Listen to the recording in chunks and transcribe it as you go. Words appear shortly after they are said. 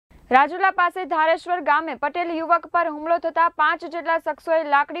રાજુલા પાસે ધારેશ્વર ગામે પટેલ યુવક પર હુમલો થતા 5 જેટલા શખ્સોએ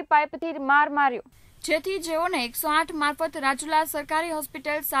લાકડી પાઇપથી માર માર્યો, જેથી જેઓને 108 મારફત રાજુલા સરકારી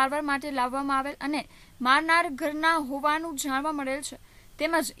હોસ્પિટલ સારવાર માટે લાવવામાં આવેલ અને મારનાર ઘરના હોવાનું જાણવા મળેલ છે.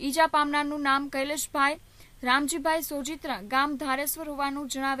 તેમજ ઈજા પામનારનું નામ કૈલેશભાઈ રામજીભાઈ સોજિત્રા ગામ ધારેશ્વર હોવાનું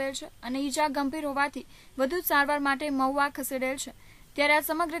જણાવેલ છે અને ઈજા ગંભીર હોવાથી વધુ સારવાર માટે મહુવા ખસેડેલ છે. ત્યારે આ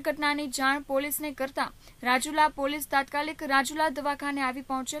સમગ્ર ઘટનાની જાણ પોલીસને કરતા રાજુલા પોલીસ તાત્કાલિક રાજુલા દવાખાને આવી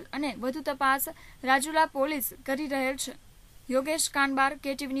પહોંચેલ અને વધુ તપાસ રાજુલા પોલીસ કરી રહેલ છે. Yogesh Kanbar,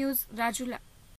 KTV news, Rajula.